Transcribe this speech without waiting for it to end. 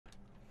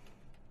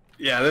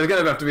Yeah, there's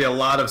gonna have to be a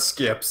lot of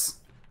skips.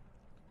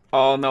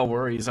 Oh, no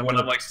worries. I'm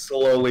like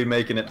slowly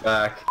making it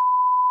back.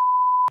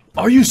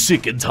 Are you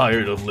sick and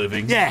tired of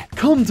living? Yeah.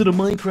 Come to the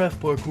Minecraft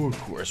parkour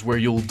course where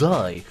you'll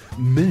die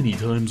many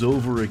times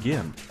over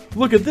again.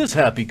 Look at this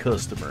happy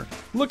customer.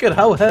 Look at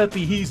how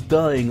happy he's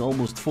dying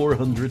almost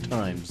 400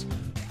 times.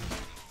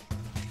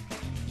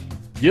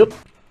 Yep.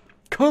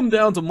 Come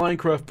down to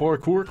Minecraft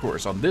parkour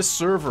course on this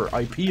server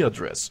IP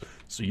address.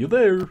 See you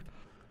there.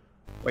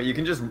 Wait, you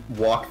can just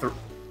walk through...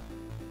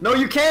 No,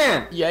 you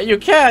can't! Yeah, you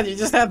can. You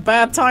just had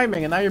bad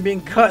timing, and now you're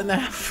being cut in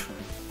half.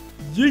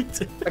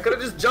 Yeet. I could've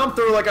just jumped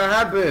through like I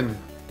had been.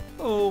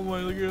 Oh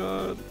my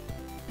god.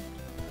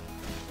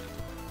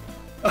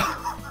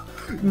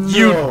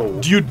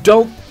 No. You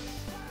don't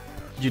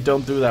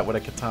do that with a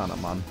katana,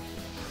 man.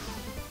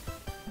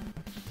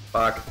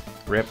 Fuck.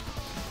 Rip.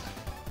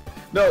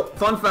 No,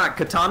 fun fact,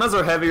 katanas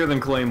are heavier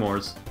than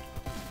claymores.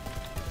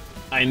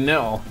 I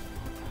know.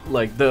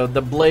 Like, the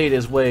blade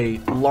is way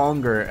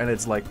longer, and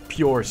it's like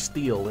pure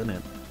steel in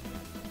it.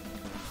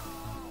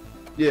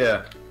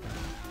 Yeah.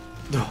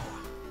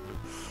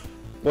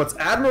 What's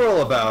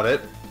admirable about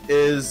it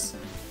is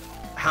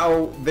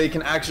how they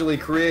can actually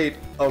create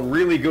a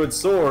really good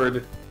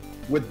sword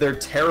with their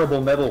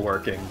terrible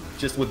metalworking,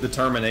 just with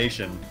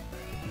determination.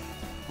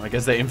 I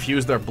guess they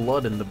infuse their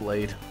blood in the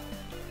blade.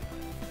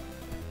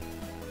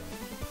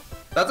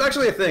 That's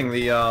actually a thing,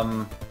 the,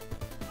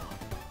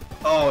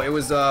 Oh, it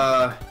was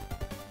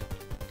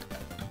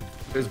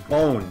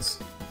bones.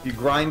 You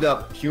grind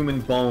up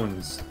human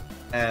bones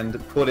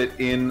and put it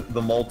in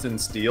the molten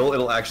steel,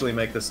 it'll actually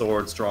make the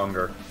sword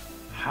stronger.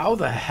 How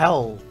the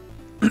hell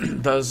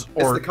does...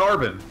 It's the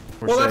carbon.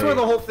 Well, that's where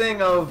the whole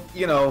thing of,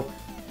 you know,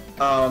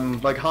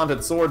 like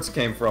haunted swords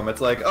came from.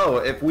 It's like, oh,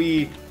 if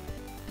we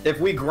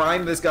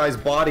grind this guy's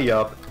body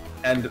up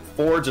and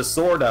forge a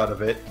sword out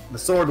of it, the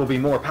sword will be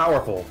more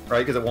powerful,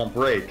 right? Because it won't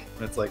break.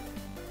 And it's like,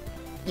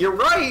 you're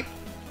right,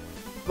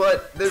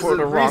 but there's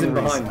a reason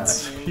behind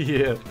that.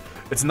 Yeah.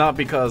 It's not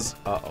because...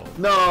 Uh-oh.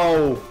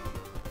 No!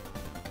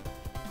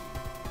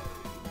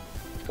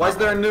 Why is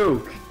there a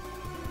nuke?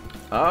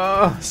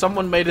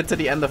 Someone made it to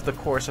the end of the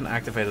course and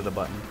activated a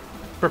button.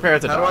 Prepare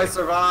to die. How do I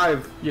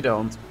survive? You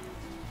don't.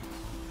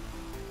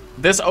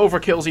 This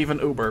overkill's even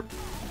Uber.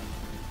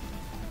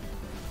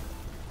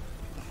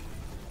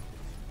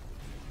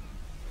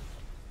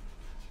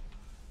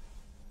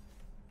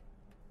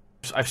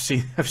 I've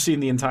seen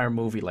the entire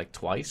movie like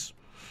twice.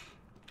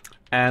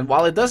 And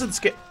while it doesn't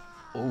skip...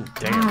 Oh,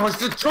 damn. What's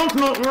the jump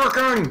not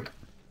working?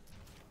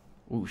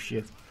 Oh,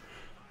 shit.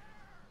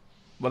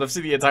 But I've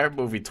seen the entire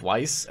movie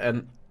twice,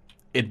 and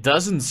it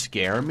doesn't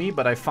scare me,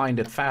 but I find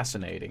it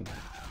fascinating.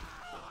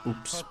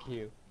 Oops. Fuck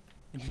you.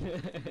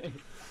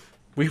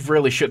 We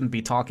really shouldn't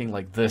be talking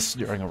like this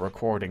during a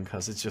recording,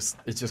 because it's just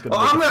gonna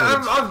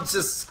Well, I'll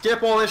just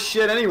skip all this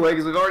shit anyway,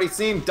 because we've already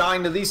seen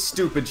dying to these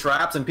stupid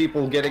traps and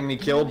people getting me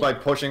killed by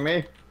pushing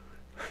me.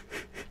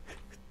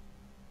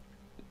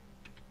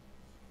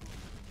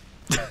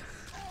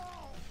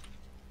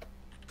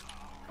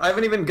 I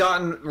haven't even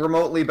gotten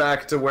remotely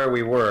back to where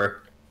we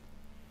were.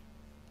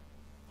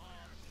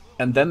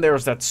 And then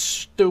there's that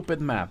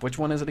stupid map. Which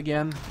one is it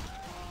again?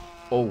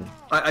 Oh.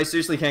 I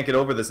seriously can't get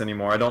over this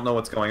anymore. I don't know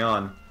what's going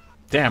on.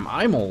 Damn,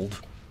 I'm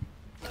old.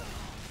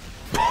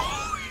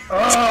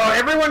 Oh,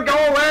 everyone go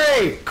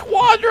away!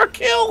 Quadra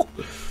kill!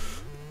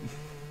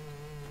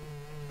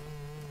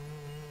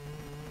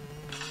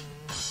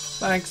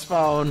 Thanks,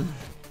 phone.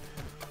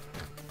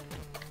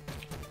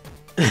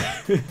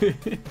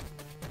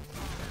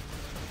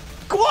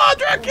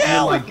 Quadra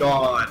kill! Oh my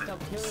god.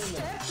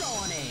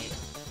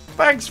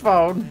 Thanks,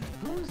 phone.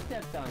 Who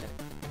stepped on it?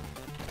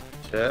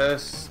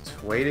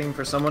 Just waiting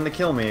for someone to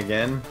kill me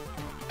again.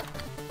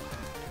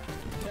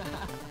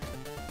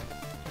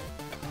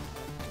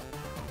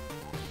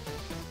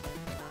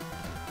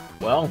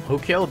 Well, who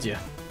killed you?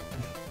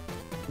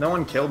 No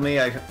one killed me.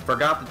 I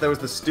forgot that there was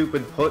the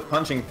stupid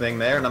punching thing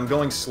there, and I'm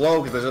going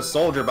slow because there's a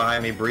soldier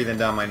behind me breathing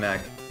down my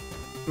neck.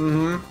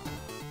 Mm-hmm.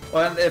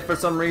 Well, if for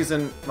some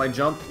reason my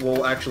jump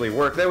will actually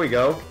work. There we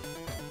go.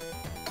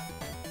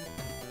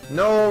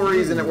 No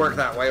reason it worked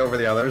that way over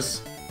the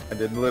others. I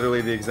did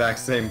literally the exact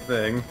same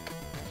thing.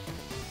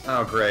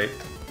 Oh, great.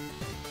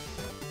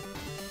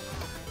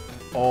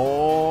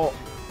 Oh.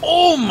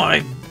 Oh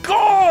my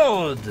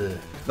god!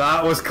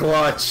 That was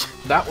clutch.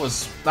 That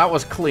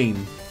was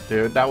clean,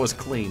 dude. That was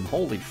clean.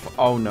 Holy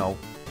oh no.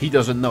 He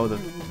doesn't know that.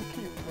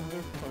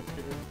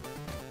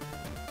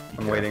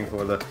 I'm waiting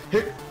for the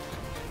hit.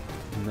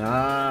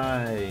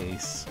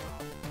 Nice.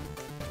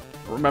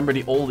 Remember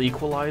the old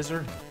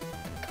equalizer?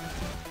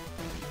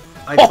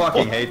 I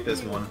fucking hate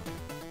this one.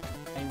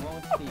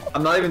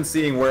 I'm not even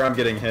seeing where I'm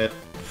getting hit.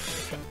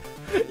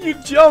 You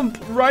jump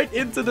right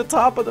into the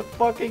top of the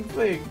fucking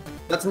thing.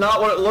 That's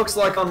not what it looks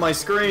like on my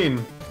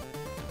screen.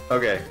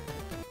 Okay.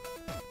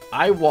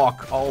 I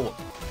walk all...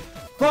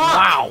 Fuck!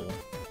 Wow!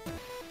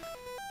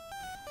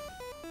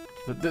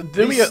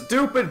 These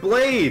stupid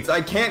blades!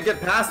 I can't get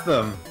past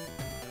them!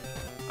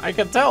 I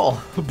can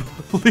tell.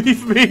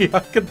 Believe me, I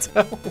can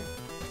tell.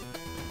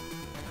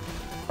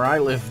 Where I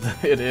live,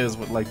 it is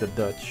with like the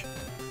Dutch.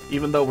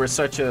 Even though we're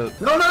such a...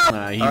 No, no!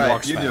 Nah, he All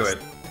walks right, you fast. do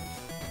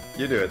it.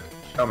 You do it.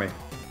 Show me.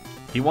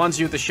 He wants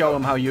you to show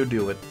him how you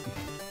do it.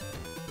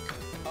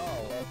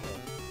 Oh, okay.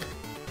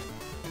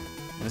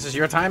 This is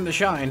your time to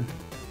shine.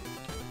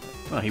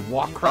 Oh, he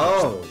walked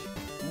crouched. Oh,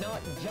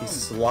 Not he jump.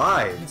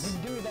 slides.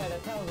 You do that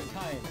 1,000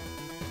 times.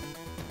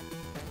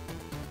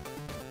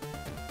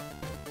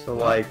 So,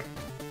 like...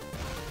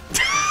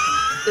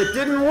 it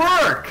didn't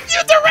work! You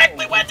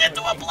directly went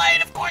into a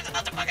blade! Of course it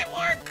doesn't fucking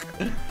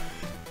work!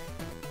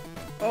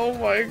 Oh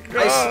my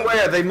god. I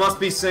swear, they must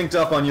be synced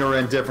up on your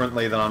end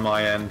differently than on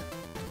my end.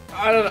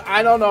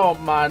 I don't know,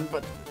 man,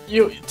 but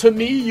to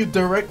me, you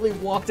directly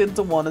walked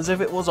into one as if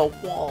it was a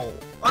wall.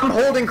 I'm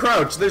holding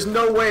crouch. There's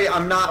no way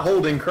I'm not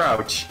holding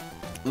crouch.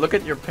 Look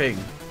at your ping.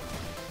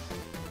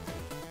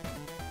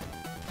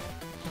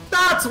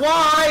 That's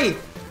why!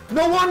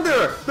 No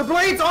wonder! The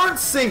blades aren't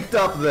synced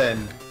up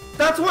then!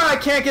 That's why I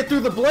can't get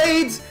through the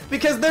blades,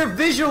 because they're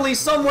visually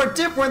somewhat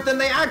different than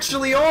they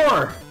actually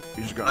are!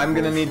 I'm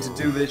gonna need to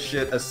do this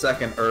shit a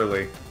second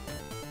early.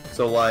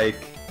 So, like...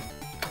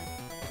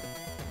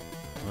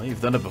 Well, you've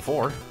done it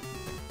before.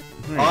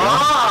 There you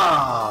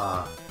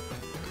Ah!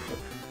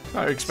 go.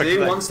 I expected See,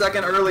 that. 1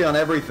 second early on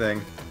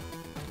everything.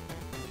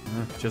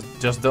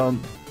 Just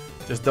don't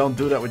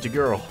do that with your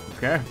girl,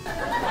 okay?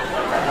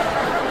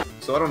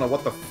 So I don't know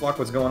what the fuck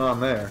was going on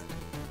there.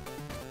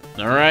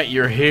 Alright,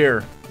 you're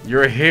here.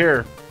 You're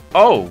here.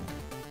 Oh!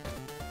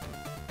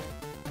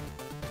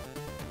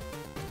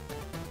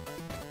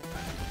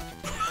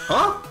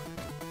 Huh?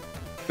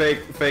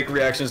 Fake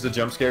reactions to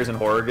jump scares in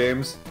horror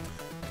games.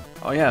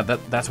 Oh yeah,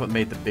 that's what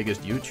made the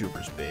biggest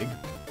YouTubers big.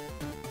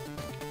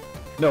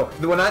 No,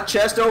 when that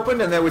chest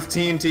opened and there was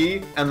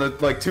TNT and the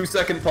like 2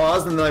 second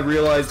pause and then I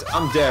realized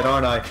I'm dead,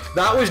 aren't I?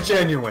 That was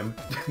genuine.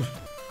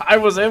 I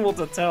was able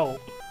to tell.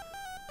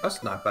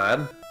 That's not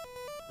bad.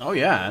 Oh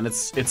yeah, and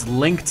it's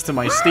linked to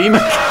my Steam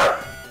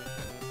account.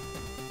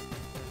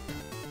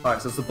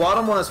 Alright, so it's the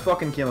bottom one that's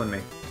fucking killing me.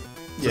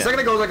 So Yeah. the second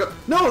it goes like a...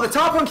 No, the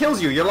top one kills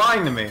you. You're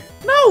lying to me.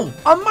 No!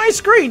 On my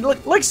screen!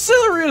 Like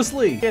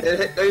seriously!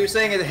 Are you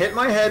saying it hit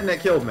my head and it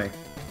killed me?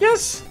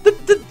 Yes!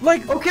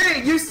 Like...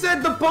 Okay, you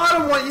said the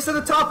bottom one, you said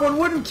the top one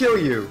wouldn't kill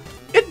you.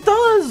 It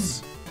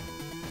does!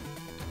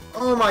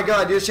 Oh my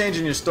god, you're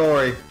changing your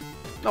story.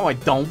 No, I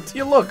don't.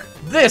 You look,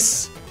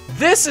 this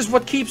is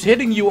what keeps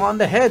hitting you on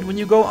the head when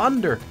you go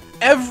under.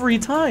 Every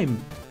time.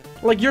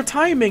 Like, your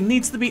timing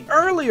needs to be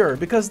earlier,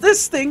 because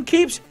this thing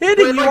keeps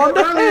hitting But if you I on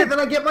go the earlier, head. then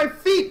I get my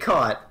feet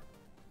caught.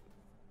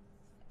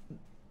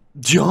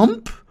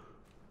 Jump?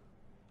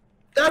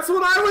 That's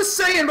what I was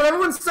saying, but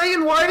everyone's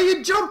saying, why are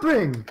you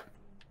jumping?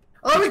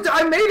 I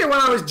made it when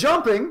I was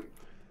jumping.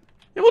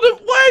 Yeah, well, then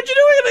why aren't you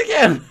doing it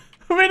again?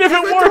 I mean, if it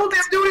I told worked.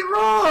 you I'm doing it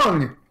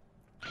wrong.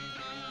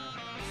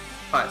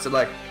 Alright, so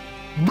like...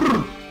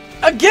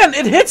 Again,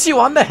 it hits you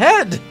on the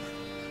head.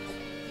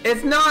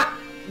 It's not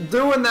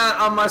doing that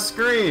on my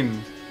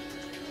screen.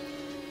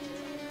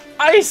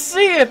 I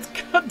see it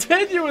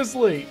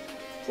continuously.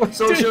 What,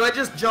 So dude? should I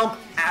just jump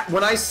at...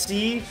 When I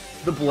see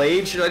the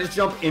blade, should I just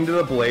jump into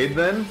the blade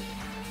then?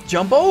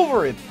 Jump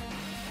over it.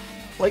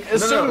 Like,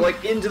 as No, soon...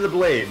 like into the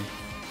blade.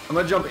 I'm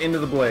gonna jump into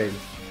the blade.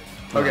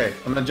 Okay,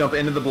 I'm gonna jump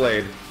into the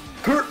blade.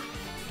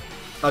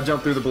 I'll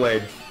jump through the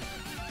blade.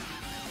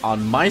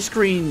 On my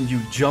screen, you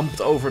jumped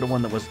over the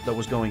one that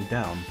was going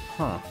down.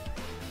 Huh.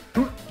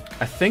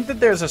 I think that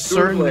there's a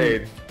certain...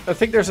 blade. I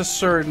think there's a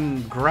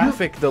certain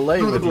graphic delay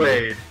Through the with you.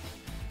 blade.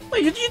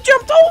 Wait, you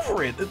jumped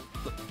over it!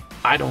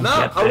 I don't No,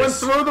 get this. I went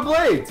through the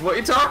blades. What are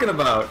you talking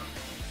about?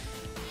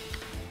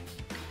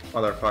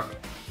 Motherfucker.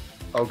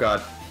 Oh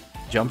god.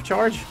 Jump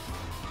charge?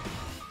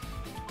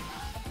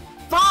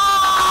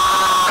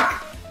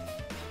 Fuck!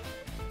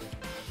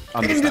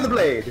 Into the Understand.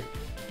 blade.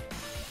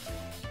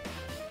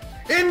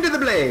 Into the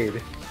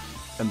blade.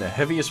 And the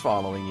heavy is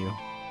following you.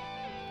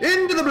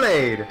 Into the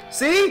blade.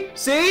 See?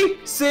 See?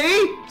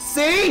 See?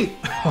 See?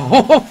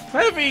 Oh,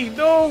 heavy!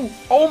 No!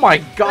 Oh my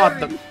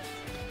god! Heavy.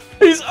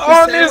 He's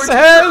on his sandwich is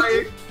head!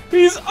 dying.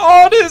 He's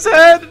on his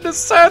head! And the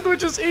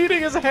sandwich is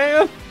eating his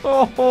hand!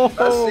 Oh,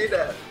 I see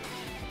that.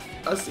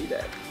 I see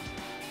that.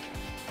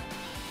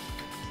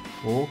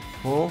 Oh,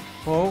 oh,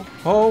 oh,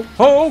 oh,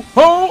 oh,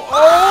 oh,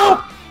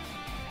 oh!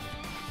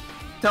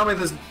 Tell me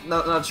this is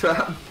not a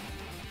trap.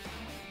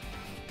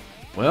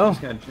 Well,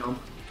 Can't jump.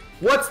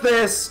 What's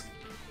this?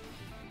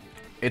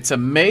 it's a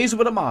maze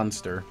with a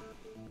monster.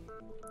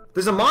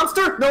 There's a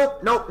monster?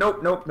 Nope, nope,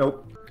 nope, nope,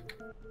 nope.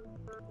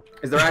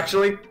 Is there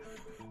actually?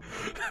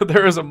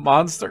 There is a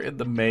monster in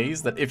the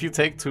maze that if you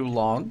take too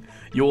long,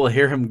 you will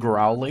hear him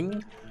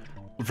growling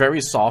very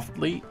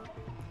softly.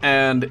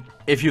 And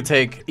if you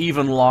take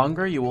even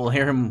longer, you will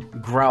hear him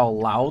growl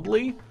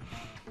loudly.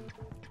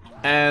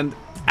 And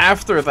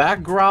after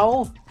that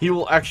growl, he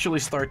will actually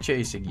start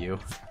chasing you.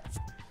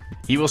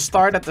 He will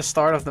start at the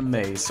start of the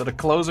maze, so the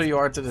closer you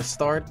are to the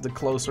start, the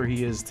closer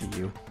he is to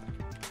you.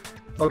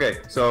 Okay,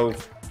 so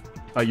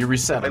Oh, you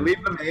reset I him.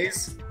 leave the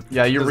maze.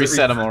 Yeah, you Does it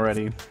reset him reset?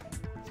 already.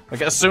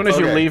 Like, as soon as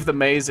you Okay. leave the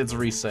maze, it's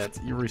reset.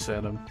 You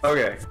reset him.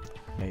 Okay.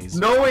 maze.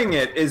 Knowing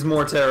it is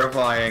more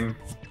terrifying.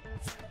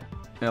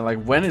 Yeah,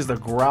 like, when is the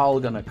growl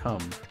gonna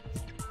come?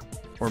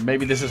 Or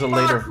maybe this is a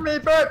later... Fuck me,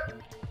 but...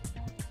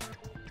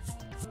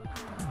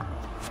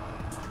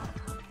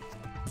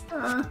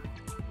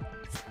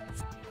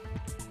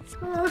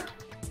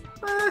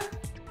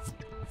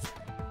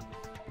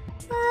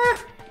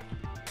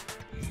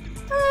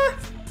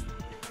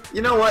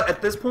 You know what?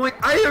 At this point,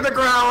 I hear the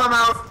growl. I'm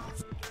out.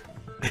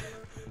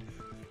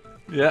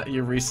 Yeah,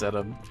 you reset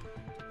him.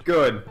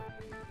 Good.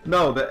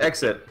 No, the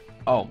exit.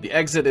 Oh, the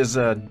exit is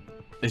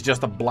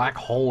just a black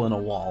hole in a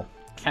wall.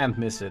 Can't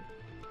miss it.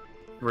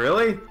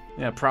 Really?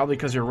 Yeah, probably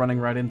because you're running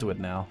right into it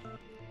now.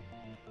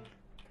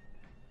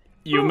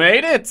 You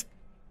made it!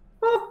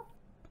 Oh.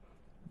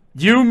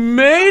 You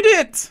made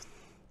it!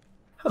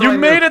 How do You I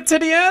made nuke? it to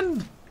the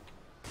end!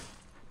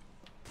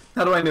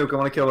 How do I nuke? I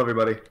want to kill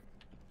everybody.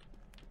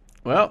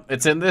 Well,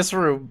 it's in this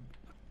room.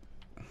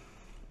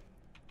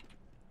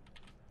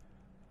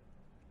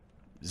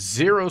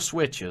 0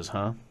 switches,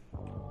 huh?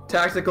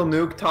 Tactical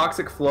nuke,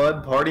 toxic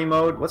flood, party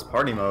mode. What's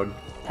party mode?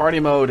 Party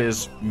mode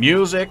is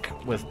music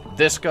with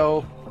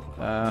disco.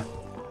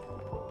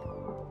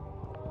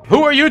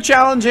 Who are you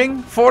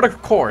challenging for the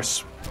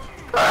course?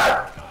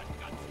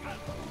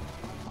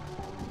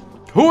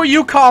 Who are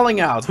you calling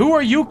out? Who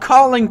are you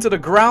calling to the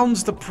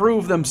grounds to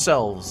prove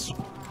themselves?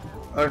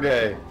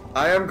 Okay,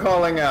 I am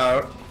calling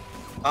out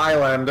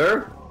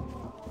Ilander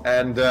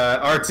and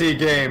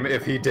RTgame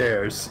if he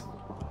dares.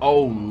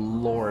 Oh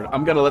lord,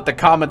 I'm gonna let the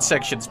comment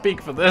section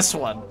speak for this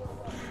one.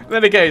 In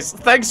any case,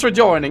 thanks for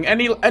joining.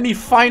 Any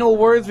final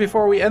words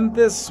before we end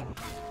this?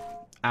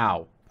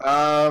 Ow.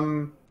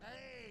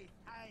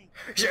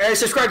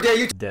 Subscribe to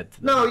YouTube. Dead.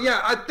 No,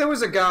 yeah, there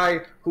was a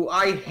guy who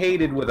I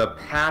hated with a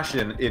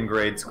passion in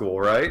grade school,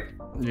 right?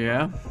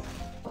 Yeah.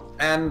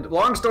 And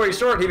long story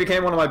short, he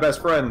became one of my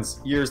best friends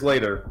years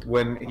later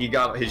when he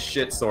got his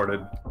shit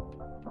sorted.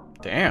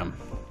 Damn.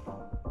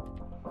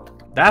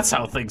 That's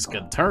how things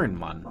can turn,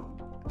 man.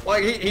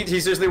 Like, he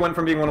seriously went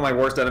from being one of my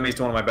worst enemies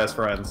to one of my best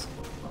friends.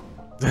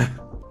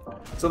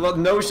 So the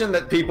notion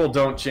that people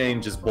don't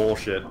change is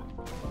bullshit.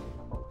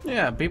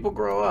 Yeah, people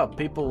grow up.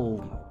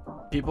 People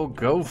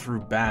go through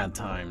bad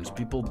times.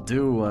 People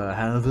do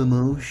have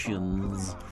emotions.